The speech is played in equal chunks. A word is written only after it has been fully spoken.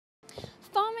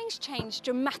Everything's changed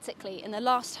dramatically in the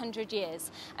last 100 years,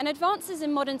 and advances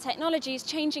in modern technology is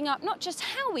changing up not just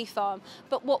how we farm,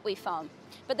 but what we farm.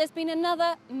 But there's been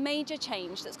another major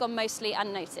change that's gone mostly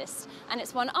unnoticed, and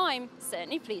it's one I'm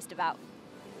certainly pleased about.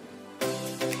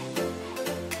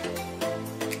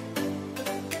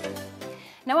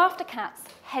 Now, after cats,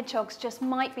 hedgehogs just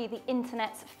might be the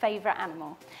internet's favourite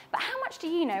animal. But how much do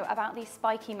you know about these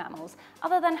spiky mammals,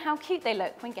 other than how cute they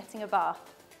look when getting a bath?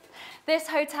 This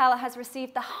hotel has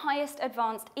received the highest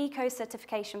advanced eco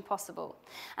certification possible.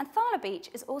 And Thala Beach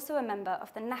is also a member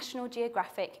of the National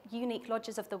Geographic Unique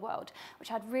Lodges of the World,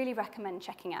 which I'd really recommend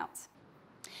checking out.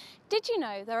 Did you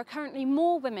know there are currently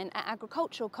more women at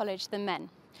agricultural college than men?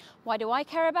 Why do I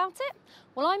care about it?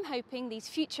 Well, I'm hoping these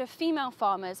future female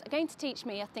farmers are going to teach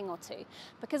me a thing or two,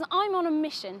 because I'm on a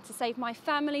mission to save my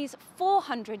family's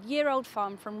 400-year-old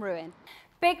farm from ruin.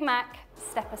 Big Mac,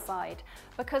 step aside,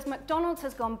 because McDonald's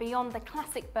has gone beyond the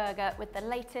classic burger with the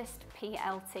latest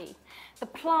PLT. The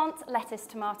plant lettuce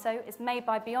tomato is made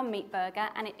by Beyond Meat Burger,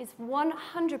 and it is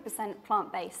 100%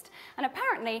 plant-based. And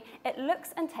apparently, it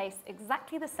looks and tastes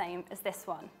exactly the same as this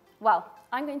one. Well,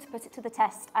 I'm going to put it to the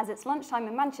test as it's lunchtime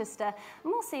in Manchester, and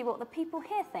we'll see what the people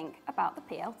here think about the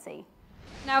PLT.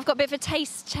 Now, I've got a bit of a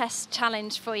taste test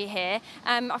challenge for you here.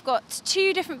 I've got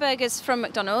 2 different burgers from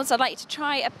McDonald's. I'd like you to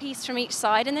try a piece from each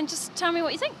side and then just tell me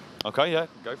what you think. Okay, yeah,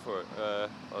 go for it.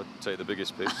 I'll take the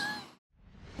biggest piece.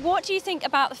 What do you think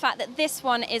about the fact that this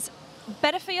one is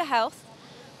better for your health,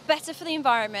 better for the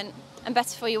environment, and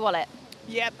better for your wallet?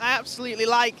 Yep, I absolutely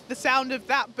like the sound of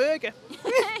that burger.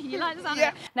 You like the sound of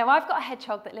it? Now, I've got a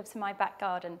hedgehog that lives in my back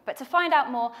garden, but to find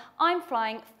out more, I'm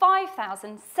flying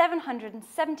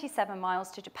 5,777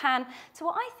 miles to Japan to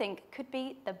what I think could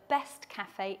be the best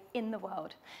cafe in the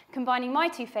world, combining my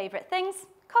 2 favourite things,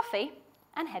 coffee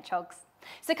and hedgehogs.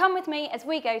 So come with me as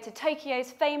we go to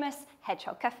Tokyo's famous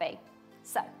hedgehog cafe.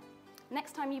 So,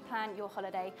 next time you plan your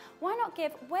holiday, why not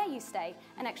give where you stay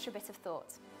an extra bit of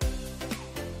thought?